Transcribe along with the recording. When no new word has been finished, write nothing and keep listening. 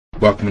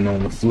Welcome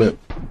on the flip.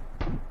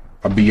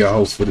 I'll be your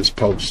host for this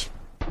post,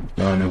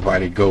 the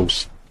uninvited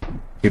ghost,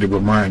 here to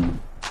remind you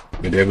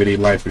that everyday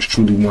life is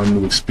truly one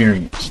new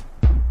experience,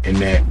 and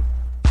that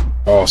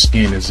all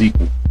skin is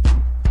equal.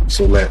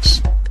 So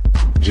let's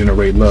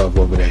generate love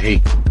over the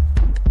hate.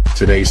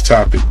 Today's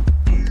topic,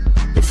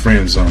 the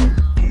friend zone.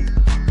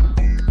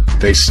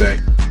 They say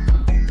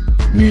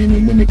men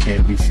and women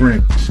can't be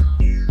friends.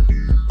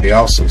 They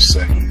also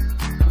say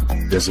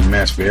there's a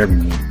match for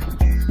everyone.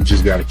 You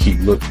just gotta keep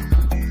looking.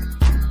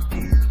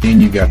 Then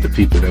you got the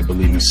people that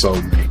believe in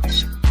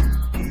soulmates.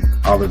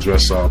 I'll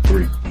address all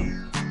three.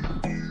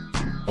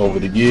 Over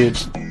the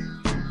years,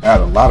 I had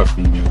a lot of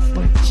female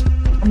friends.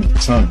 I mean,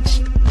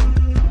 tons.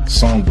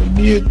 Some were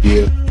near,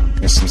 dear,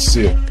 and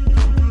sincere.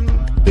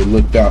 They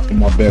looked out for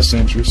my best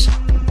interests,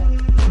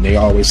 and they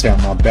always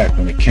had my back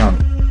when it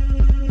counted.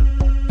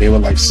 They were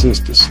like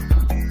sisters,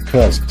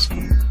 cousins,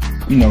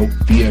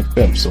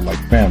 BFFs, so like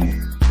family.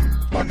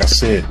 Like I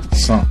said,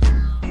 some.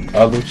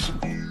 Others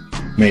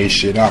made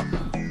shit awkward.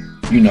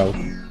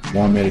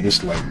 One minute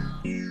it's like,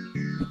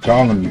 you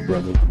calling me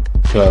brother,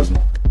 cousin,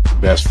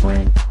 best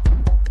friend.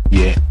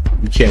 Yeah,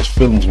 you catch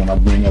feelings when I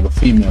bring other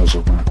females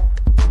around,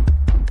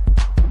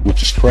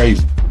 which is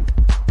crazy.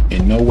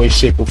 In no way,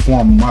 shape, or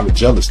form am I the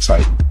jealous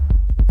type.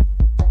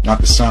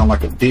 Not to sound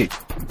like a dick,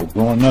 but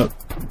growing up,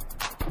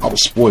 I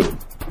was spoiled.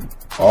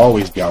 I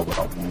always got what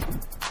I wanted.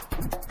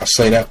 I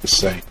say that to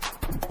say,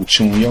 what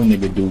you and your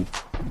nigga do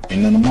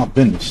ain't none of my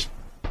business.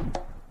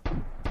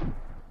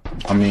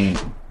 I mean,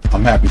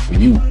 I'm happy for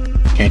you.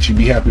 Can't you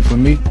be happy for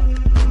me?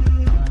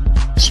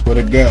 I swear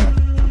to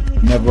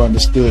God, never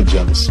understood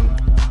jealousy.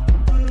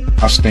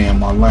 I stay in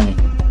my lane.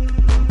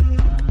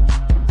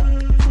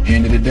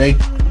 End of the day,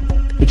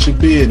 put your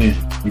bid in.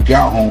 You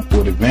got home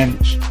court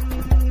advantage.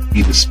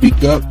 Either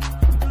speak up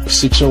or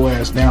sit your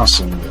ass down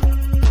somewhere.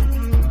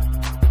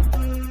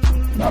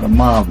 Not a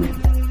mind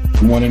reader.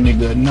 You want a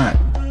nigga or not,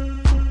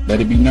 let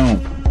it be known.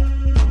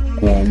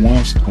 Going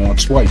once, going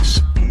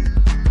twice.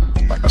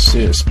 Like I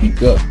said,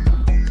 speak up.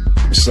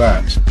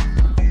 Besides,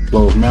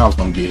 closed mouths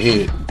don't get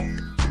hit.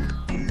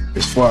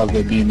 As far as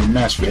there being a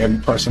match for every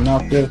person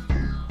out there,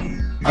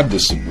 I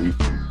disagree.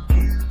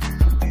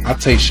 I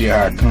take shit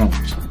how it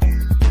comes.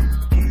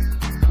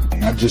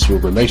 Not just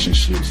with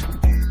relationships,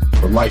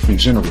 but life in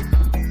general.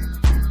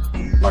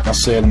 Like I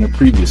said in the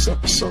previous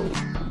episode,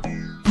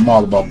 I'm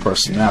all about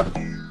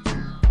personality.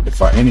 If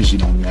our energy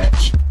don't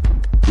match,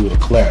 we'll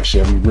clash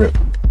every rip.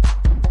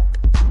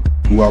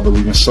 Do I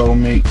believe in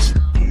soulmates?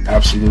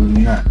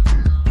 Absolutely not.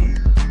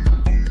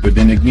 But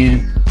then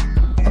again,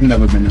 I've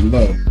never been in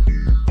love.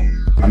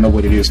 I know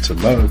what it is to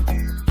love.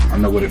 I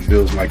know what it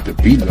feels like to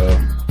be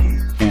loved.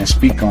 Can't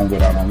speak on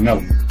what I don't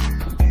know.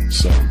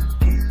 So,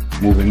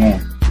 moving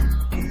on.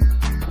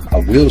 I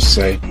will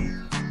say,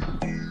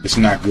 it's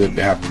not good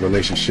to have a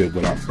relationship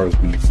without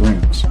first being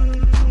friends.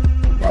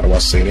 Why do I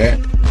say that?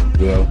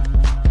 Well,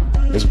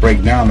 let's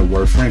break down the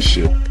word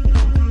friendship.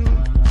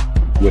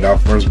 Without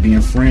first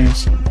being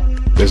friends,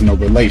 there's no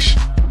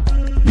relation.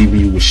 Leaving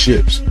you with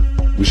ships,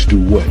 which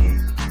do what?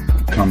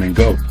 Come and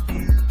go.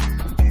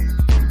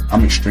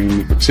 I'm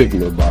extremely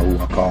particular about who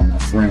I call my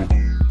friend,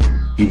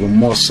 even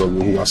more so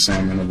with who I say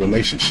I'm in a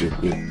relationship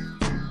with.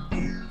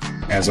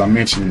 As I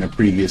mentioned in the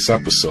previous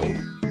episode,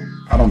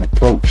 I don't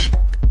approach.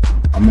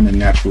 I'm in the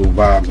natural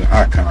vibes and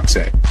eye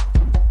contact.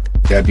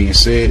 That being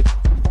said,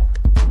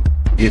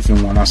 if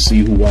and when I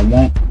see who I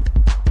want,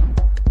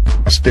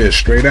 I stare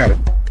straight at her.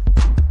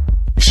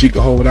 If she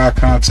could hold eye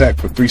contact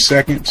for 3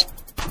 seconds,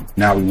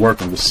 now we're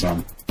working with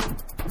something.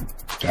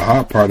 The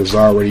hard part is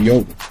already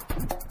over.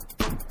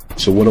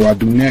 So what do I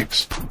do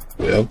next?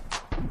 Well,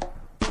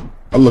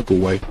 I look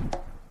away.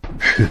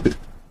 The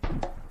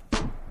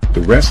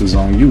rest is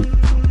on you.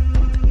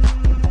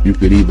 You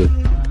could either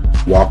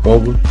walk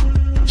over,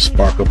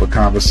 spark up a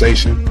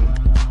conversation,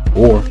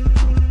 or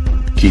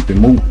keep it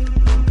moving.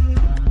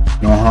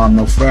 No harm,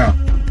 no foul.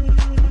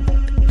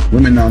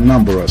 Women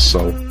outnumber us,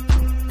 so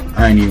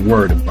I ain't even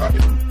worried about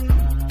it.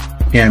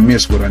 Can't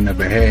miss what I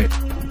never had.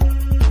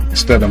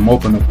 Instead of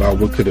moping about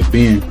what could have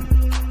been,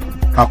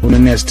 hop on the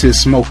next tit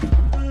smoking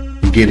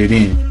and get it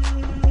in.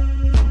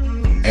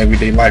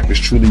 Everyday life is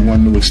truly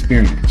one new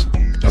experience.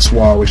 That's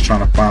why I'm always trying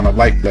to find a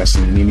life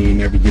lesson in any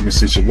and every given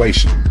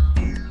situation.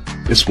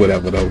 It's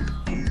whatever though.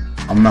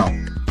 I'm out.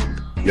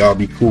 Y'all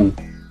be cool.